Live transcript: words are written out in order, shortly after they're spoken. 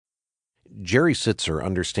Jerry Sittser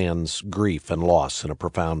understands grief and loss in a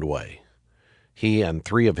profound way. He and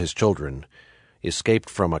 3 of his children escaped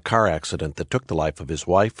from a car accident that took the life of his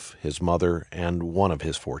wife, his mother, and 1 of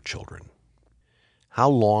his 4 children. How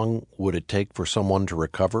long would it take for someone to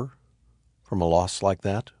recover from a loss like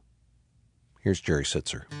that? Here's Jerry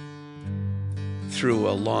Sittser. Through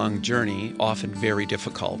a long journey, often very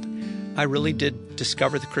difficult, I really did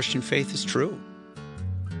discover the Christian faith is true.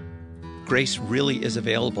 Grace really is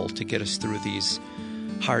available to get us through these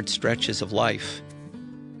hard stretches of life.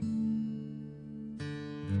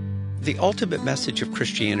 The ultimate message of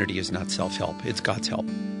Christianity is not self-help, it's God's help.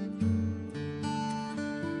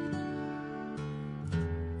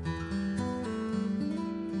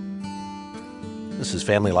 This is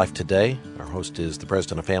Family Life Today. Our host is the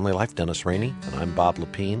president of Family Life, Dennis Rainey, and I'm Bob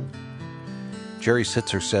Lepine. Jerry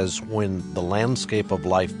Sittser says when the landscape of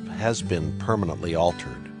life has been permanently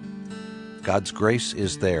altered, God's grace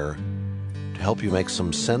is there to help you make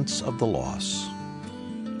some sense of the loss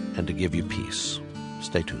and to give you peace.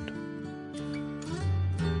 Stay tuned.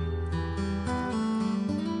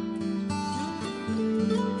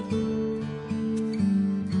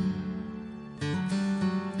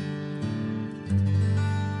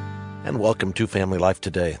 And welcome to Family Life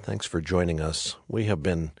Today. Thanks for joining us. We have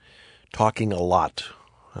been talking a lot,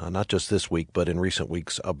 not just this week, but in recent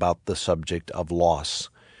weeks, about the subject of loss.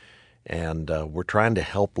 And we're trying to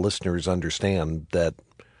help listeners understand that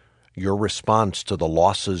your response to the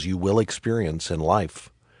losses you will experience in life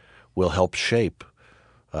will help shape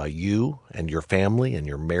you and your family and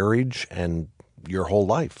your marriage and your whole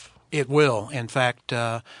life. It will. In fact,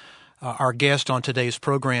 our guest on today's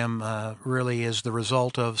program really is the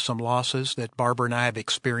result of some losses that Barbara and I have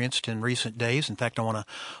experienced in recent days. In fact, I want to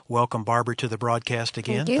welcome Barbara to the broadcast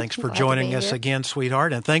again. Thanks for joining us again,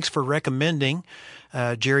 sweetheart. And thanks for recommending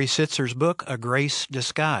Jerry Sitzer's book, A Grace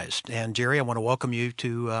Disguised. And Jerry, I want to welcome you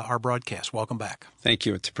to our broadcast. Welcome back. Thank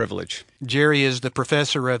you. It's a privilege. Jerry is the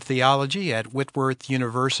professor of theology at Whitworth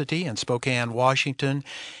University in Spokane, Washington.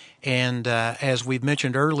 And as we've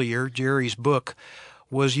mentioned earlier, Jerry's book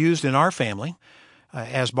was used in our family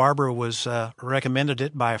as Barbara was recommended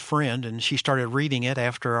it by a friend, and she started reading it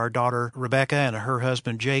after our daughter Rebecca and her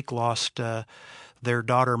husband Jake lost their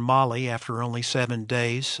daughter Molly after only 7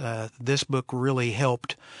 days. This book really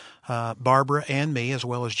helped Barbara and me, as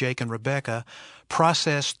well as Jake and Rebecca,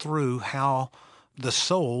 process through how the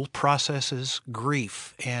soul processes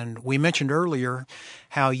grief. And we mentioned earlier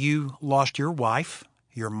how you lost your wife,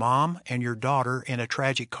 your mom, and your daughter in a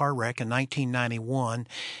tragic car wreck in 1991,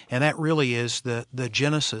 and that really is the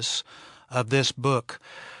genesis of this book.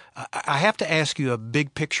 I have to ask you a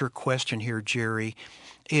big picture question here, Jerry.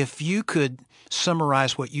 If you could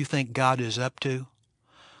summarize what you think God is up to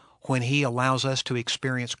when He allows us to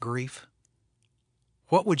experience grief,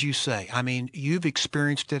 what would you say? I mean, you've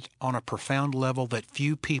experienced it on a profound level that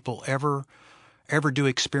few people ever do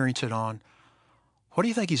experience it on. What do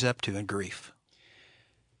you think He's up to in grief?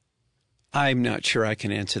 I'm not sure I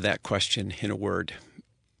can answer that question in a word.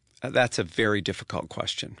 That's a very difficult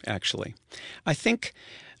question, actually. I think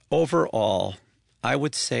overall, I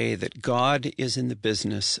would say that God is in the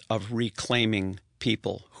business of reclaiming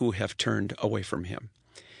people who have turned away from Him.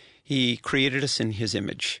 He created us in His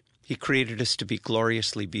image. He created us to be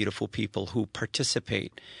gloriously beautiful people who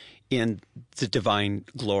participate in the divine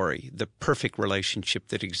glory, the perfect relationship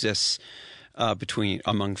that exists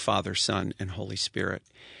among Father, Son, and Holy Spirit.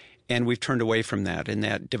 And we've turned away from that, and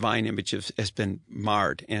that divine image has been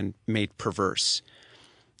marred and made perverse.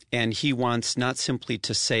 And He wants not simply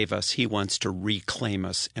to save us, He wants to reclaim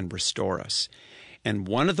us and restore us. And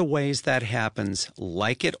one of the ways that happens,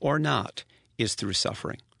 like it or not, is through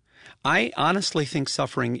suffering. I honestly think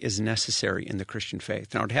suffering is necessary in the Christian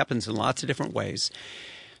faith. Now, it happens in lots of different ways.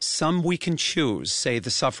 Some we can choose, say the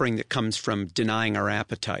suffering that comes from denying our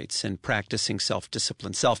appetites and practicing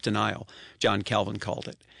self-discipline, self-denial, John Calvin called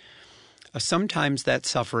it. Sometimes that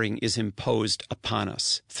suffering is imposed upon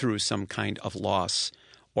us through some kind of loss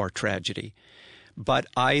or tragedy. But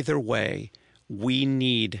either way, we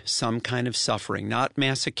need some kind of suffering, not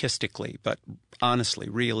masochistically, but honestly,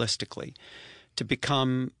 realistically, to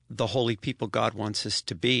become the holy people God wants us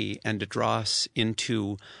to be and to draw us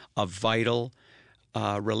into a vital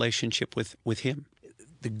relationship with Him.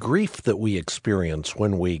 The grief that we experience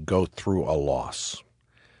when we go through a loss,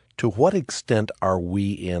 to what extent are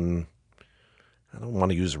we in, I don't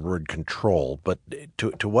want to use the word control, but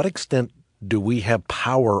to what extent do we have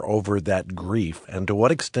power over that grief? And to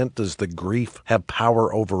what extent does the grief have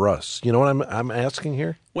power over us? You know what I'm asking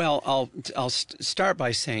here? Well, I'll start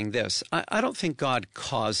by saying this. I don't think God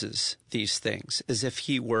causes these things as if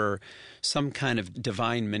he were some kind of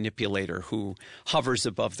divine manipulator who hovers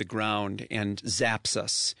above the ground and zaps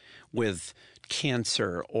us with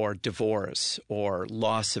cancer or divorce or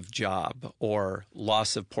loss of job or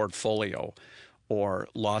loss of portfolio or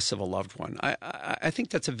loss of a loved one. I think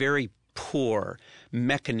that's a very poor,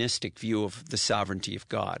 mechanistic view of the sovereignty of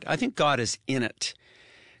God. I think God is in it.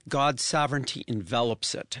 God's sovereignty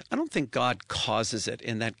envelops it. I don't think God causes it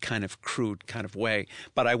in that kind of crude kind of way,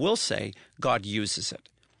 but I will say God uses it.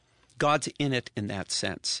 God's in it in that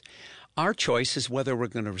sense. Our choice is whether we're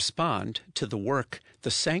going to respond to the work,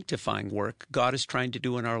 the sanctifying work God is trying to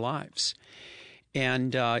do in our lives.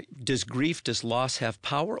 And does grief, does loss have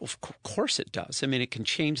power? Of course it does. I mean, it can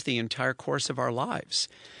change the entire course of our lives.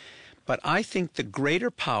 But I think the greater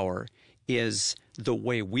power is the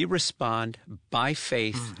way we respond by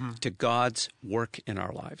faith to God's work in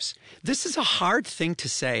our lives. This is a hard thing to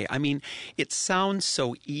say. I mean, it sounds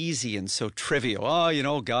so easy and so trivial. Oh, you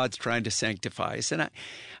know, God's trying to sanctify us. And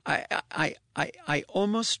I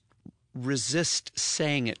almost resist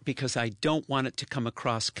saying it because I don't want it to come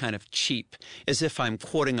across kind of cheap, as if I'm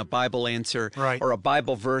quoting a Bible answer or a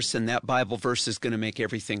Bible verse, and that Bible verse is going to make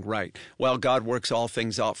everything right. Well, God works all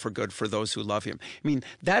things out for good for those who love him. I mean,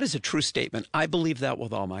 that is a true statement. I believe that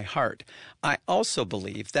with all my heart. I also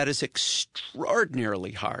believe that is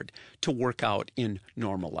extraordinarily hard to work out in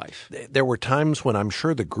normal life. There were times when I'm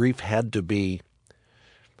sure the grief had to be,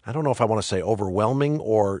 I don't know if I want to say overwhelming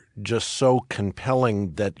or just so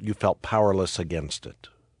compelling that you felt powerless against it.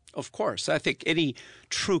 Of course. I think any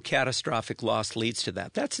true catastrophic loss leads to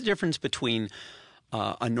that. That's the difference between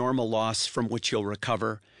a normal loss from which you'll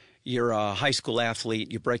recover. You're a high school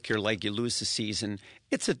athlete, you break your leg, you lose the season.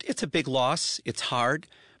 It's a big loss. It's hard,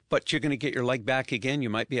 but you're going to get your leg back again. You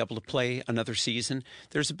might be able to play another season.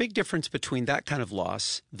 There's a big difference between that kind of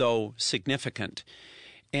loss, though significant,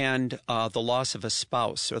 and the loss of a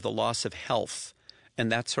spouse or the loss of health and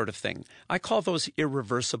that sort of thing. I call those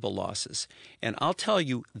irreversible losses. And I'll tell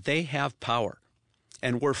you, they have power.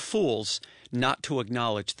 And we're fools not to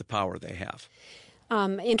acknowledge the power they have.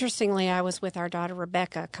 Interestingly, I was with our daughter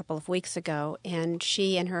Rebecca a couple of weeks ago, and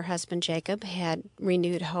she and her husband Jacob had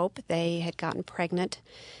renewed hope. They had gotten pregnant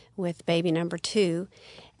with baby number 2,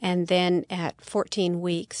 and then at 14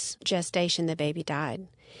 weeks gestation, the baby died.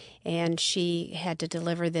 And she had to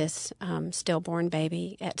deliver this stillborn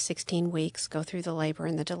baby at 16 weeks, go through the labor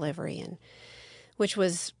and the delivery, and which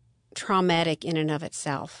was traumatic in and of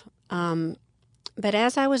itself. But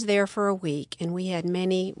as I was there for a week, and we had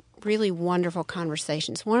many really wonderful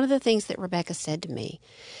conversations, one of the things that Rebecca said to me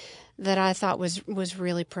that I thought was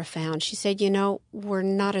really profound, she said, you know, we're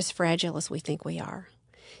not as fragile as we think we are.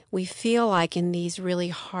 We feel like in these really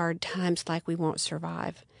hard times like we won't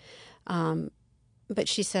survive. But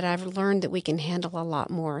she said, I've learned that we can handle a lot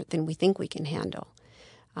more than we think we can handle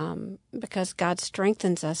because God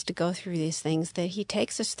strengthens us to go through these things that he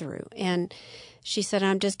takes us through. And she said,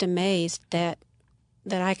 I'm just amazed that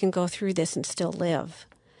I can go through this and still live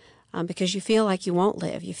because you feel like you won't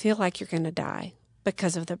live. You feel like you're going to die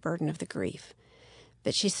because of the burden of the grief.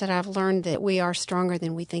 But she said, I've learned that we are stronger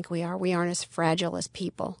than we think we are. We aren't as fragile as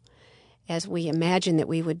people as we imagine that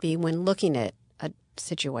we would be when looking at a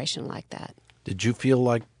situation like that. Did you feel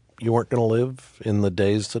like you weren't going to live in the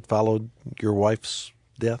days that followed your wife's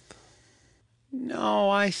death?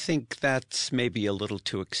 No, I think that's maybe a little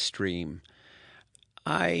too extreme.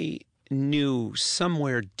 I knew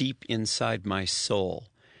somewhere deep inside my soul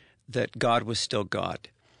that God was still God.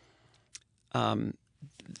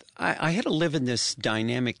 I had to live in this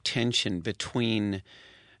dynamic tension between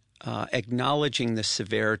acknowledging the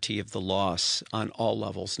severity of the loss on all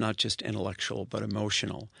levels, not just intellectual but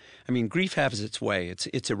emotional. I mean, grief has its way.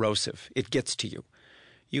 It's erosive. It gets to you.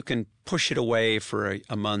 You can push it away for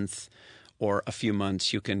a month or a few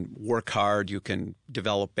months. You can work hard. You can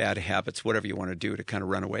develop bad habits, whatever you want to do to kind of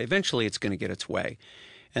run away. Eventually, it's going to get its way,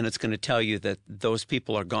 and it's going to tell you that those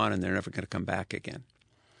people are gone and they're never going to come back again.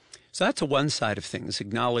 So that's one side of things,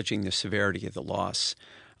 acknowledging the severity of the loss.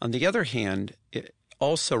 On the other hand, it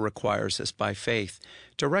also requires us by faith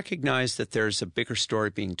to recognize that there's a bigger story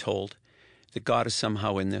being told, that God is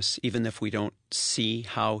somehow in this, even if we don't see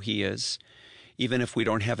how he is, even if we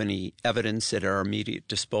don't have any evidence at our immediate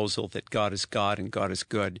disposal that God is God and God is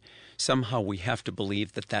good. Somehow we have to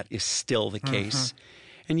believe that that is still the case.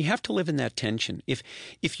 And you have to live in that tension.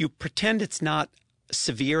 If you pretend it's not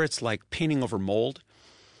severe, it's like painting over mold.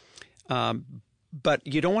 But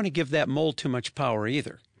you don't want to give that mold too much power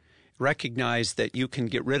either. Recognize that you can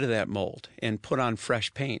get rid of that mold and put on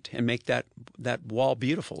fresh paint and make that wall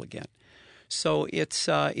beautiful again. So it's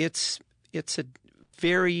a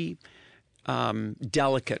very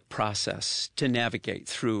delicate process to navigate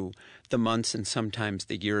through the months and sometimes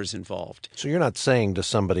the years involved. So you're not saying to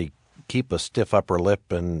somebody, keep a stiff upper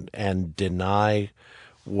lip and deny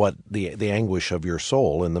what the anguish of your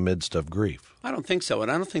soul in the midst of grief. I don't think so, and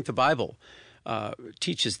I don't think the Bible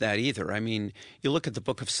teaches that either. I mean, you look at the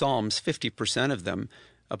book of Psalms, 50% of them,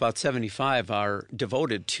 about 75, are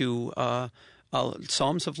devoted to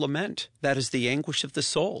Psalms of lament. That is the anguish of the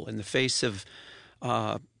soul in the face of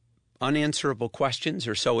unanswerable questions,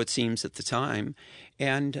 or so it seems at the time,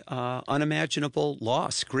 and unimaginable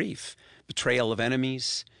loss, grief, betrayal of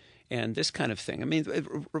enemies, and this kind of thing. I mean,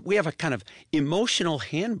 we have a kind of emotional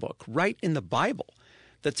handbook right in the Bible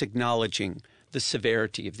that's acknowledging the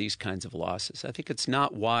severity of these kinds of losses. I think it's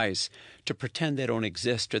not wise to pretend they don't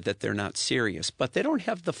exist or that they're not serious, but they don't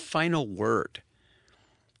have the final word.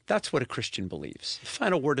 That's what a Christian believes. The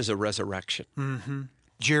final word is a resurrection. Mm-hmm.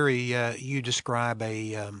 Jerry, you describe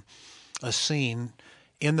a scene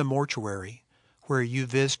in the mortuary where you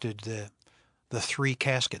visited the three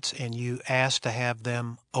caskets and you asked to have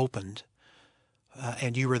them opened,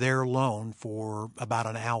 and you were there alone for about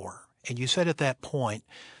an hour. And you said at that point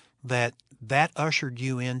that ushered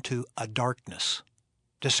you into a darkness.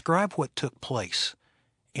 Describe what took place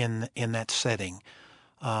in that setting,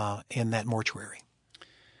 in that mortuary.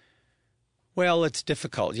 Well, it's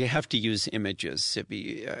difficult. You have to use images.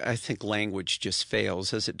 I think language just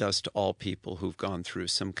fails, as it does to all people who've gone through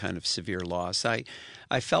some kind of severe loss. I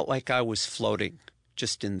felt like I was floating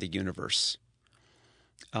just in the universe,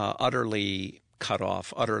 utterly cut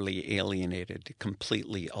off, utterly alienated,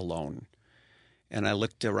 completely alone. And I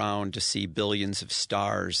looked around to see billions of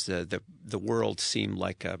stars. The world seemed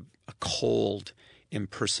like a cold,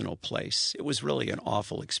 impersonal place. It was really an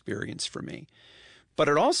awful experience for me. But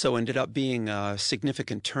it also ended up being a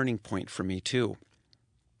significant turning point for me, too.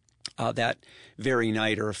 That very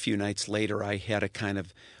night or a few nights later, I had a kind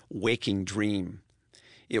of waking dream.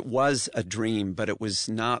 It was a dream, but it was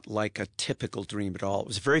not like a typical dream at all. It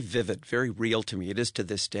was very vivid, very real to me. It is to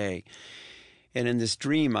this day. And in this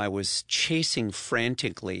dream, I was chasing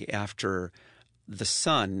frantically after the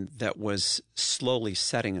sun that was slowly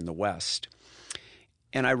setting in the west.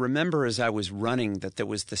 And I remember as I was running that there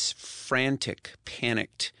was this frantic,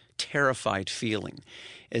 panicked, terrified feeling,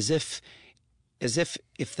 as if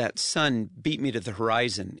that sun beat me to the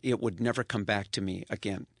horizon, it would never come back to me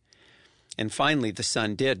again. And finally, the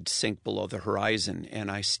sun did sink below the horizon,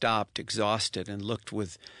 and I stopped, exhausted, and looked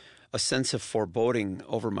with a sense of foreboding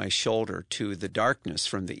over my shoulder to the darkness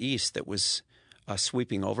from the east that was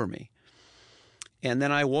sweeping over me. And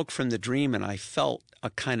then I woke from the dream and I felt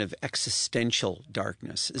a kind of existential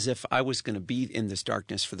darkness, as if I was going to be in this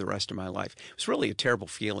darkness for the rest of my life. It was really a terrible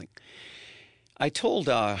feeling. I told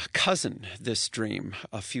a cousin this dream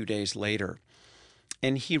a few days later,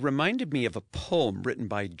 and he reminded me of a poem written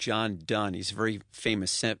by John Donne. He's a very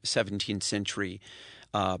famous 17th century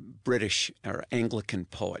British or Anglican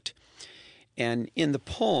poet. And in the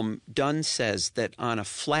poem, Donne says that on a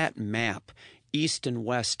flat map, east and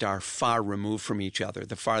west are far removed from each other.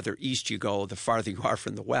 The farther east you go, the farther you are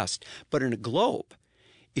from the west. But in a globe,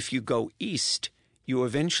 if you go east, you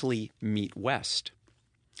eventually meet west.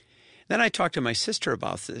 Then I talked to my sister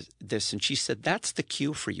about this, and she said, that's the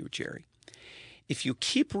cue for you, Jerry. If you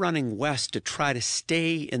keep running west to try to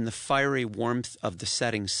stay in the fiery warmth of the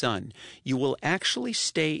setting sun, you will actually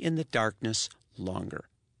stay in the darkness longer.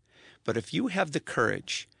 But if you have the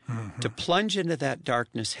courage to plunge into that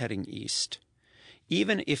darkness heading east,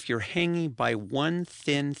 even if you're hanging by one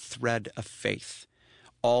thin thread of faith,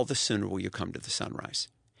 all the sooner will you come to the sunrise.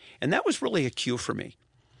 And that was really a cue for me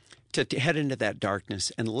to head into that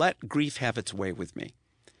darkness and let grief have its way with me,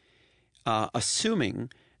 assuming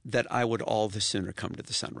that I would all the sooner come to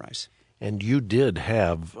the sunrise. And you did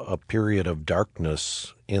have a period of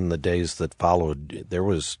darkness in the days that followed. There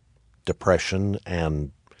was depression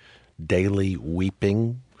and daily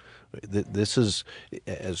weeping. This is,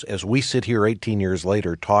 as we sit here 18 years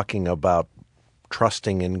later talking about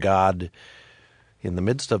trusting in God, in the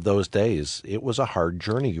midst of those days, it was a hard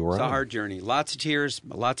journey you were on. It was a hard journey. Lots of tears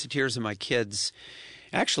of my kids.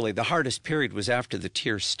 Actually, the hardest period was after the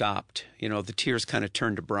tears stopped. You know, the tears kind of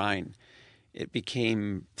turned to brine. It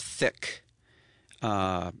became thick,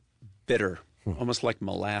 bitter, almost like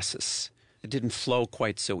molasses. It didn't flow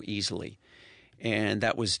quite so easily. And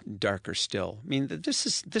that was darker still. I mean,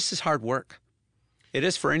 this is hard work. It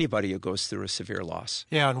is for anybody who goes through a severe loss.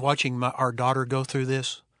 Yeah, and watching our daughter go through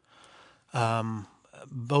this,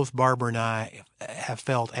 both Barbara and I have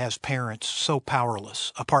felt as parents so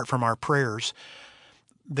powerless. Apart from our prayers,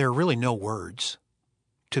 there are really no words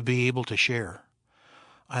to be able to share.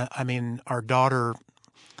 I mean, our daughter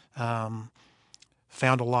found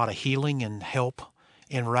a lot of healing and help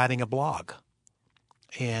in writing a blog.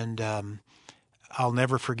 And I'll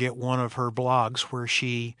never forget one of her blogs where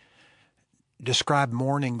she described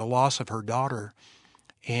mourning the loss of her daughter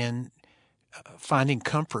and finding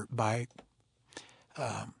comfort by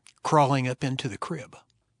crawling up into the crib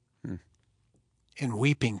and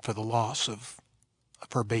weeping for the loss of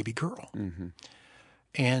her baby girl. Mm-hmm.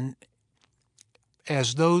 And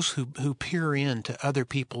as those who peer into other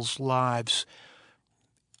people's lives,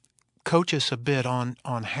 coach us a bit on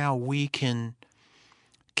how we can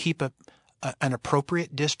keep an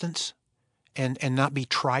appropriate distance and not be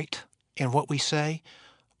trite in what we say,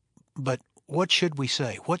 but what should we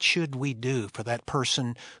say? What should we do for that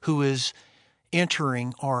person who is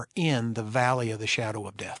entering or in the valley of the shadow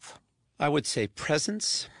of death? I would say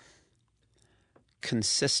presence,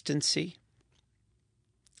 consistency,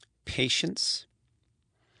 patience,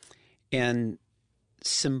 and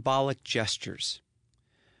symbolic gestures.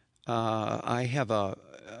 I have a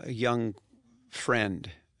young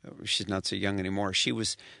friend. She's not so young anymore. She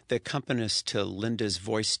was the accompanist to Linda's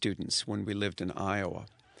voice students when we lived in Iowa.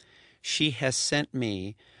 She has sent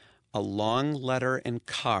me a long letter and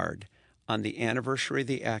card on the anniversary of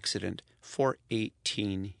the accident for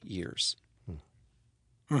 18 years.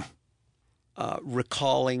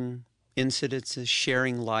 Recalling incidences,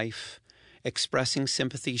 sharing life, expressing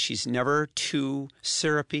sympathy. She's never too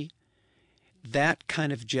syrupy. That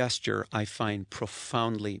kind of gesture I find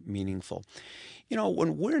profoundly meaningful. You know,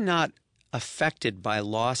 when we're not affected by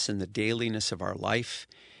loss in the dailiness of our life,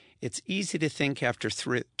 it's easy to think after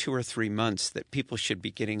 2 or 3 months that people should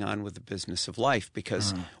be getting on with the business of life,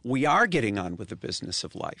 because we are getting on with the business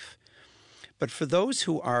of life. But for those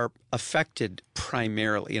who are affected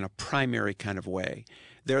primarily, in a primary kind of way,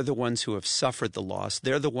 they're the ones who have suffered the loss.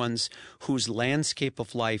 They're the ones whose landscape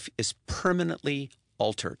of life is permanently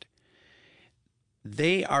altered.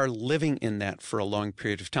 They are living in that for a long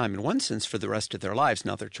period of time, in one sense for the rest of their lives.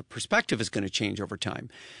 Now, their perspective is going to change over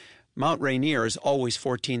time. Mount Rainier is always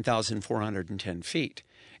 14,410 feet.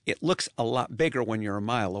 It looks a lot bigger when you're a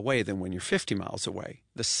mile away than when you're 50 miles away.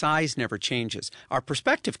 The size never changes. Our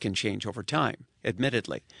perspective can change over time,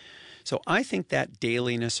 admittedly. So I think that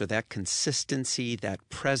dailiness or that consistency, that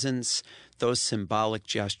presence, those symbolic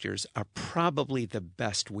gestures are probably the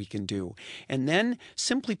best we can do. And then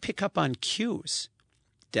simply pick up on cues,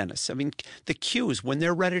 Dennis. I mean, the cues, when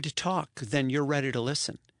they're ready to talk, then you're ready to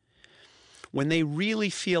listen. When they really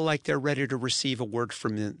feel like they're ready to receive a word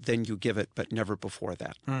from you, then you give it, but never before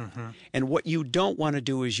that. Mm-hmm. And what you don't want to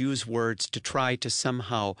do is use words to try to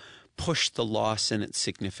somehow push the loss and its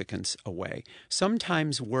significance away.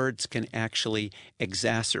 Sometimes words can actually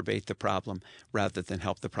exacerbate the problem rather than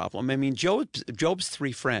help the problem. I mean, Job's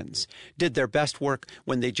 3 friends did their best work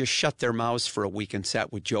when they just shut their mouths for a week and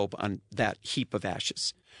sat with Job on that heap of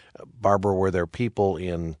ashes. Barbara, were there people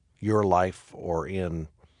in your life or in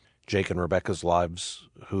Jake and Rebecca's lives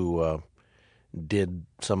who did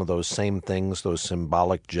some of those same things, those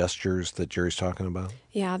symbolic gestures that Jerry's talking about?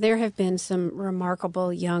 Yeah, there have been some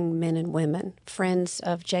remarkable young men and women, friends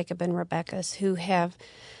of Jacob and Rebecca's, who have,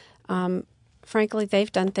 frankly,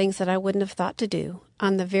 they've done things that I wouldn't have thought to do.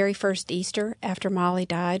 On the very first Easter after Molly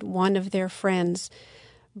died, one of their friends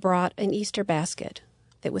brought an Easter basket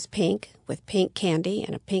that was pink, with pink candy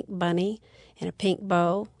and a pink bunny and a pink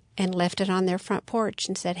bow, and left it on their front porch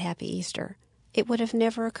and said, "Happy Easter." It would have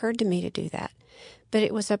never occurred to me to do that. But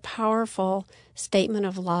it was a powerful statement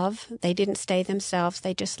of love. They didn't stay themselves.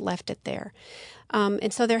 They just left it there.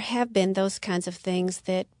 And so there have been those kinds of things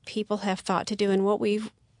that people have thought to do. And what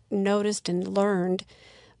we've noticed and learned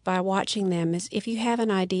by watching them is if you have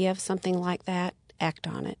an idea of something like that, act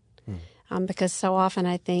on it. Because so often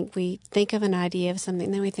I think we think of an idea of something,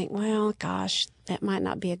 and then we think, well, gosh, that might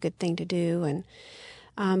not be a good thing to do.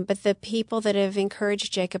 But the people that have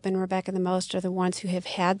encouraged Jacob and Rebecca the most are the ones who have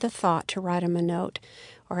had the thought to write them a note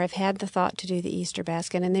or have had the thought to do the Easter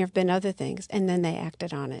basket, and there have been other things, and then they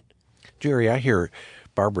acted on it. Jerry, I hear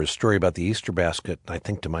Barbara's story about the Easter basket, and I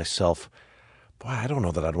think to myself, boy, I don't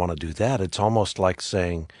know that I'd want to do that. It's almost like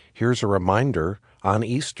saying, here's a reminder on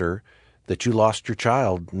Easter that you lost your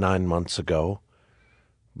child 9 months ago.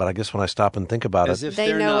 But I guess when I stop and think about As it, if they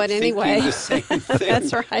they're know not it anyway. The same thing.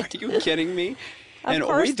 That's right. Are you kidding me? Of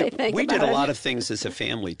course they think we did about a it. lot of things as a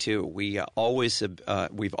family too. We've always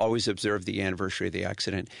observed the anniversary of the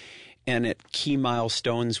accident, and at key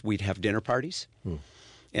milestones we'd have dinner parties.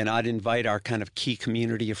 And I'd invite our kind of key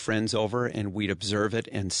community of friends over, and we'd observe it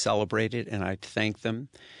and celebrate it, and I'd thank them.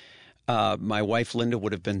 My wife, Linda,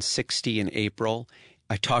 would have been 60 in April.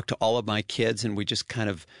 I talked to all of my kids, and we just kind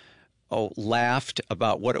of laughed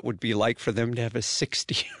about what it would be like for them to have a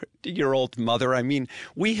 60-year-old mother. I mean,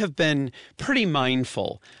 we have been pretty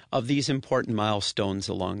mindful of these important milestones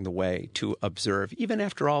along the way to observe, even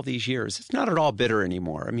after all these years. It's not at all bitter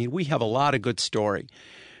anymore. I mean, we have a lot of good story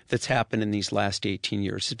that's happened in these last 18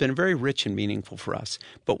 years. It's been very rich and meaningful for us,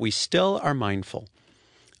 but we still are mindful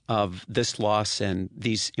of this loss and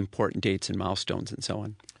these important dates and milestones and so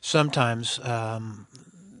on. Sometimes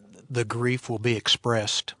the grief will be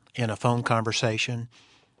expressed in a phone conversation,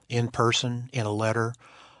 in person, in a letter,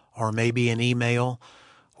 or maybe an email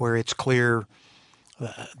where it's clear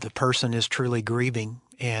the person is truly grieving,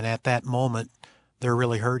 and at that moment they're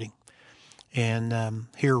really hurting. And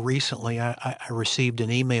here recently I received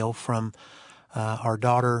an email from our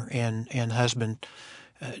daughter and husband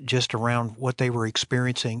just around what they were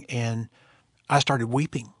experiencing, and I started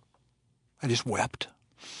weeping. I just wept.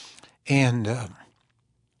 And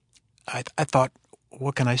I thought,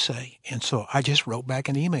 what can I say? And so I just wrote back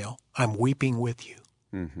an email. I'm weeping with you,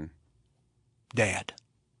 Dad.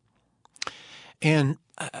 And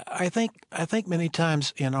I think many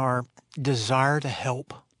times in our desire to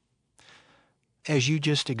help, as you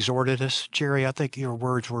just exhorted us, Jerry, I think your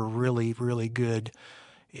words were really, really good.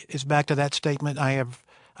 It's back to that statement, I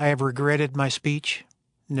have regretted my speech,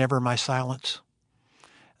 never my silence.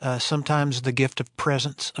 Sometimes the gift of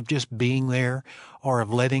presence, of just being there, or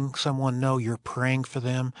of letting someone know you're praying for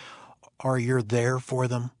them, or you're there for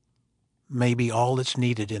them, may be all that's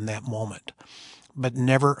needed in that moment. But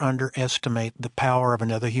never underestimate the power of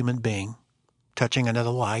another human being touching another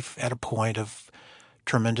life at a point of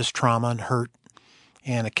tremendous trauma and hurt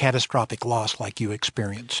and a catastrophic loss like you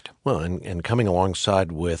experienced. Well, and coming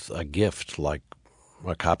alongside with a gift like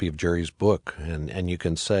a copy of Jerry's book, and you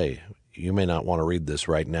can say, you may not want to read this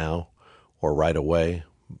right now or right away,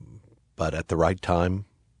 but at the right time,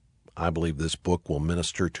 I believe this book will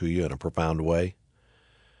minister to you in a profound way.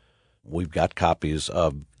 We've got copies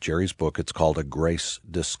of Jerry's book. It's called A Grace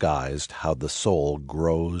Disguised, How the Soul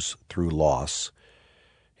Grows Through Loss,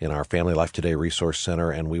 in our Family Life Today Resource Center,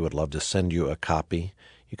 and we would love to send you a copy.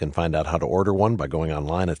 You can find out how to order one by going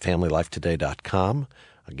online at FamilyLifeToday.com.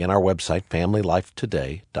 Again, our website,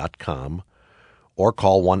 FamilyLifeToday.com, or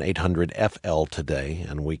call 1-800-FL-TODAY,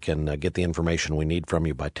 and we can get the information we need from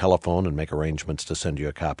you by telephone and make arrangements to send you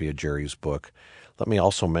a copy of Jerry's book. Let me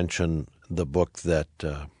also mention the book that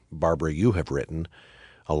Barbara, you have written,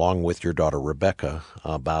 along with your daughter Rebecca,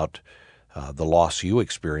 about the loss you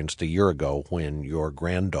experienced a year ago when your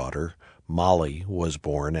granddaughter, Molly, was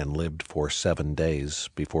born and lived for 7 days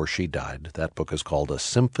before she died. That book is called A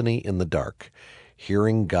Symphony in the Dark,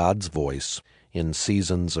 Hearing God's Voice in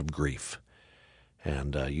Seasons of Grief.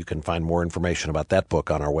 And you can find more information about that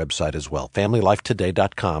book on our website as well.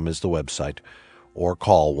 FamilyLifeToday.com is the website, or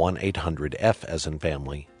call 1-800-F as in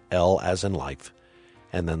family, L as in life,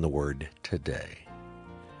 and then the word today.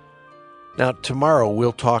 Now, tomorrow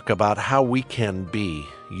we'll talk about how we can be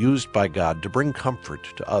used by God to bring comfort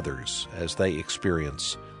to others as they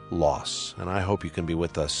experience loss. And I hope you can be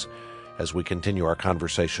with us as we continue our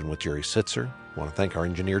conversation with Jerry Sitzer. I want to thank our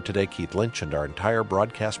engineer today, Keith Lynch, and our entire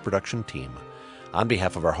broadcast production team. On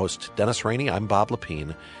behalf of our host, Dennis Rainey, I'm Bob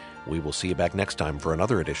Lepine. We will see you back next time for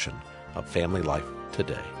another edition of Family Life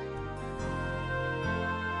Today.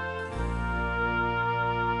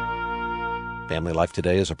 Family Life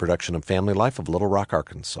Today is a production of Family Life of Little Rock,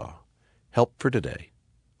 Arkansas. Help for today,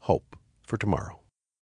 hope for tomorrow.